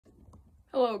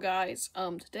Hello guys,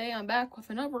 today I'm back with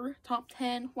another top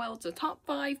 10. Well, it's a top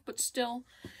 5, but still,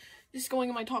 this is going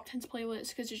in my top 10s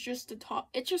playlist because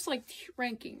it's just like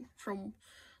ranking from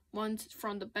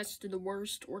the best to the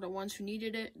worst, or the ones who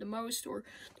needed it the most, or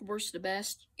the worst to the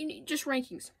best. Just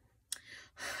rankings.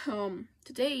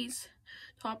 Today's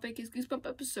topic is Goosebumps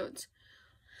episodes.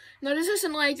 Now, this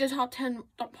isn't like the top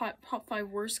 5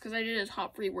 worst, because I did a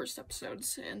top 3 worst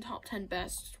episodes and top 10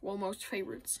 best, well, most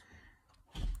favorites.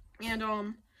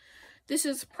 And this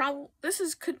is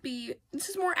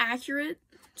more accurate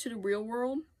to the real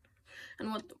world and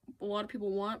what a lot of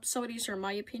people want. Some of these are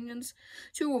my opinions.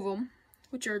 2 of them,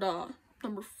 which are the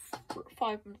number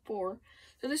 5 and 4.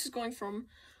 So this is going from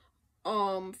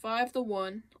 5 to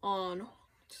 1 on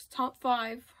top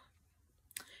 5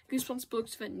 Goosebumps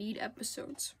books that need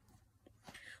episodes.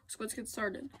 So let's get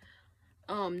started.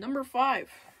 Number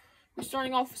 5. We're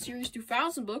starting off with Series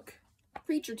 2000 book,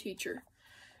 Creature Teacher.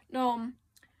 I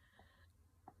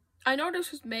know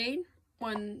this was made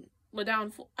when the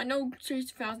downfall. I know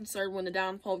Series 2000 started when the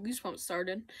downfall of Goosebumps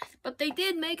started, but they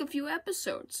did make a few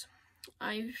episodes.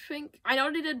 I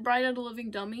know they did Bride of the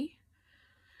Living Dummy,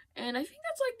 and I think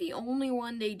that's like the only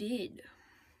one they did.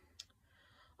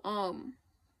 I'm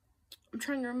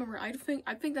trying to remember. I think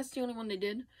that's the only one they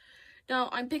did. Now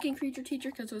I'm picking Creature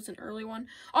Teacher because it was an early one.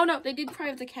 Oh no, they did Cry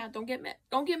of the Cat. Don't get mad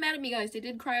at me, guys. They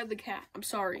did Cry of the Cat. I'm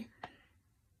sorry.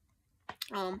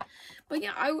 But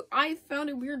yeah, I found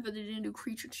it weird that they didn't do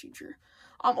Creature Teacher.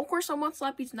 Of course, I want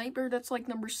Slappy's Nightmare. That's like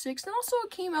number 6. And also,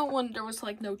 it came out when there was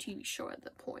like no TV show at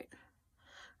that point.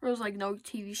 There was like no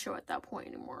TV show at that point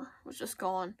anymore. It was just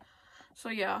gone. So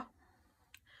yeah,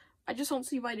 I just don't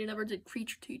see why they never did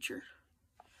Creature Teacher.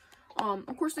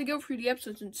 Of course, they go through the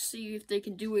episodes and see if they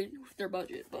can do it with their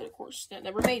budget. But of course, that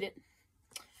never made it.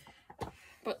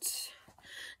 But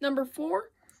number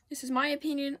 4. This is my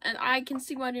opinion, and I can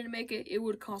see why I didn't make it. It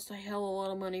would cost a hell of a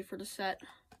lot of money for the set.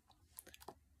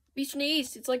 Beast from the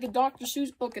East. It's like a Dr.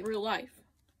 Seuss book in real life.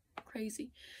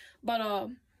 Crazy. But,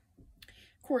 of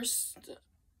course,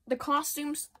 the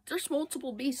costumes, there's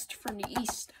multiple Beasts from the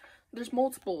East. There's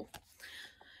multiple.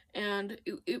 And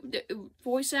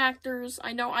voice actors.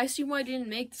 I see why I didn't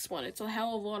make this one. It's a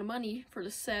hell of a lot of money for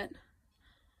the set.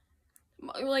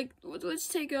 Like, let's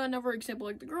take another example,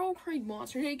 like the Girl Craig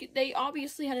Monster. They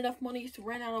obviously had enough money to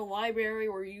rent out a library,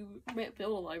 or you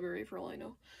build a library for all I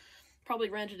know.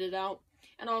 Probably rented it out.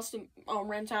 And also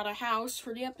rent out a house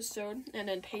for the episode, and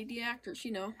then pay the actors,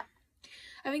 you know.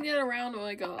 I think they had around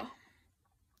like a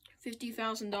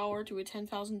 $50,000 to a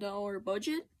 $10,000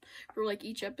 budget for like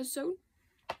each episode.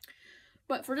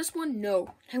 But for this one,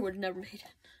 no, I would have never made it.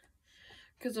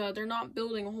 Because they're not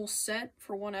building a whole set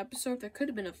for one episode. That could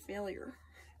have been a failure.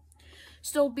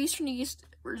 Still, Beast from the East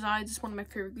Resides is one of my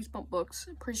favorite Goosebumps books.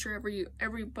 I'm pretty sure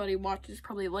everybody watches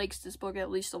probably likes this book at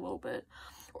least a little bit.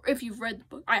 Or if you've read the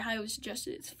book, I highly suggest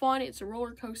it. It's fun, it's a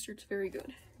roller coaster, it's very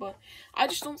good. But I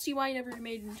just don't see why it never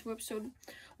made it into an episode.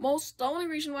 The only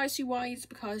reason why I see why is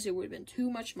because it would have been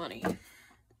too much money.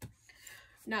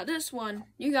 Now this one,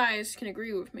 you guys can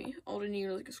agree with me. All they need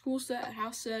is like a school set, a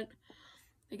house set.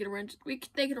 They could rent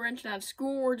it out of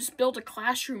school, or just build a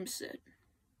classroom set.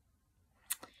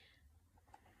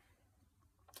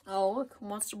 Oh, look,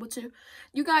 Monster Blood 2.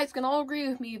 You guys can all agree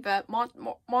with me that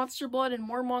Monster Blood and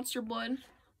More Monster Blood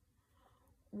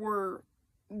were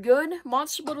good.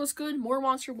 Monster Blood was good. More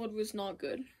Monster Blood was not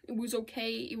good. It was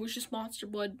okay. It was just Monster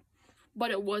Blood,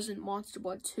 but it wasn't Monster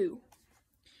Blood 2.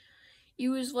 It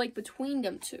was like between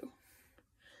them two.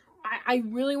 I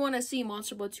really want to see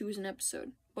Monster Blood 2 as an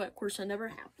episode. But, of course, that never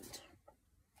happened.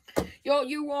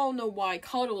 You all know why.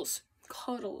 Cuddles.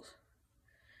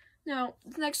 Now,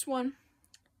 the next one.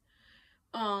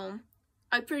 I'm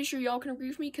pretty sure y'all can agree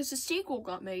with me because the sequel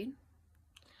got made.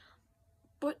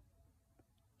 But,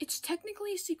 it's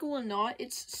technically a sequel and not.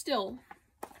 It's still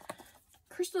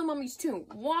Curse of the Mummy's Tomb.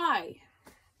 Why?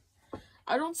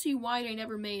 I don't see why they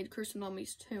never made Curse of the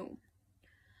Mummy's Tomb.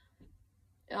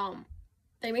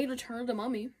 They made Return of the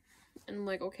Mummy. And I'm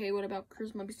like, okay, what about Curse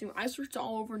of the Mummy's Tomb? I searched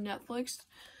all over Netflix.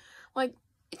 Like,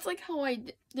 it's like how I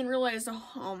didn't realize the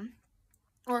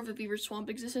or the Beaver Swamp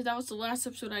existed. That was the last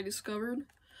episode I discovered.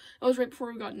 It was right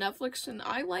before we got Netflix, and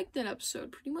I liked that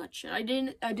episode pretty much. And I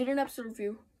did an episode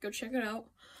review. Go check it out.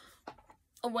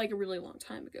 Like a really long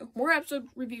time ago. More episode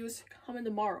reviews coming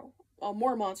tomorrow.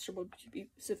 More Monster Book to be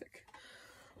specific.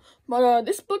 But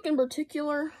this book in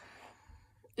particular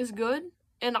is good,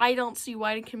 and I don't see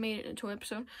why it can make it into an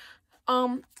episode.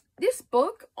 This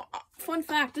book, fun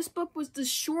fact, this book was the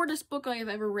shortest book I have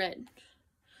ever read.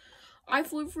 I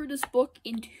flew through this book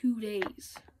in 2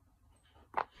 days.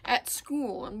 At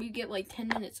school, and we get like 10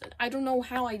 minutes. I don't know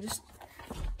how I just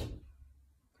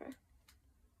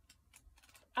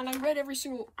and I read every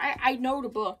single. I know the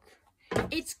book.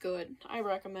 It's good. I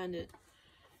recommend it.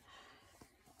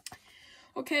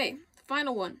 Okay,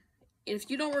 final one. If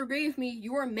you don't agree with me,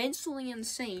 you are mentally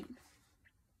insane.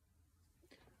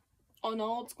 On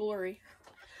all its glory.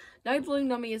 Night of the Living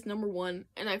Dummy is number 1,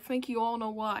 and I think you all know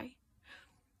why.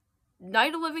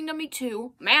 Night of the Living Dummy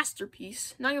 2,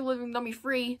 masterpiece. Night of the Living Dummy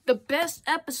 3, the best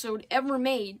episode ever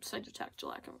made, besides Attack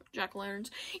Jack-o'-lanterns,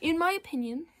 in my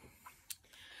opinion.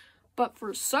 But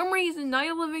for some reason, Night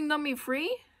of the Living Dummy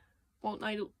 3, well,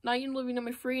 Night of the Living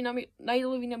Dummy 3 and Night of the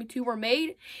Living Dummy 2 were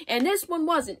made, and this one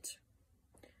wasn't.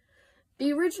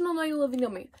 The original Night of the Living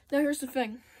Dummy. Now, here's the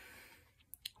thing.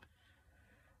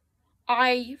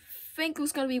 I think it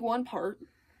was going to be one part.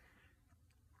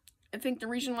 I think the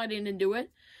reason why they didn't do it,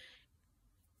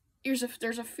 there's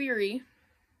a theory.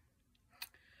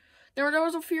 There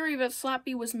was a theory that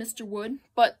Slappy was Mr. Wood,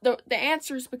 but the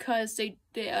answer is because they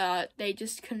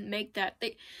just couldn't make that.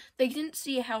 They didn't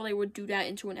see how they would do that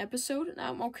into an episode. And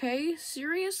I'm okay,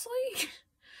 seriously?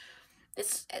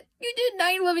 You did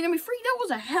Night of the Living Dummy 3. That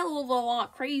was a hell of a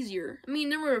lot crazier. I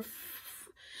mean,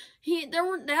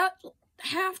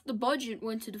 half the budget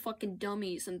went to the fucking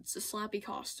dummies and the Slappy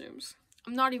costumes.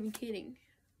 I'm not even kidding.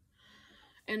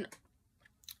 And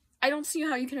I don't see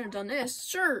how you could have done this.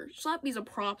 Sure, Slappy's a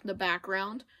prop in the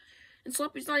background. And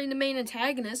Slappy's not even the main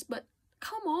antagonist, but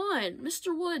come on,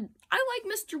 Mr. Wood. I like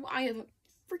Mr. Wood. I have a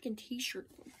freaking t-shirt.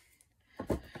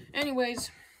 Anyways,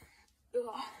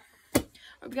 hope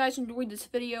you guys enjoyed this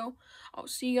video. I'll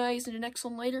see you guys in the next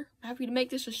one later. I'm happy to make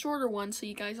this a shorter one so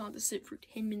you guys don't have to sit for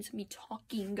 10 minutes of me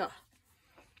talking.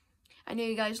 I know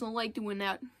you guys don't like doing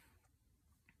that.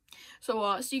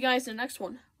 So, see you guys in the next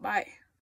one. Bye.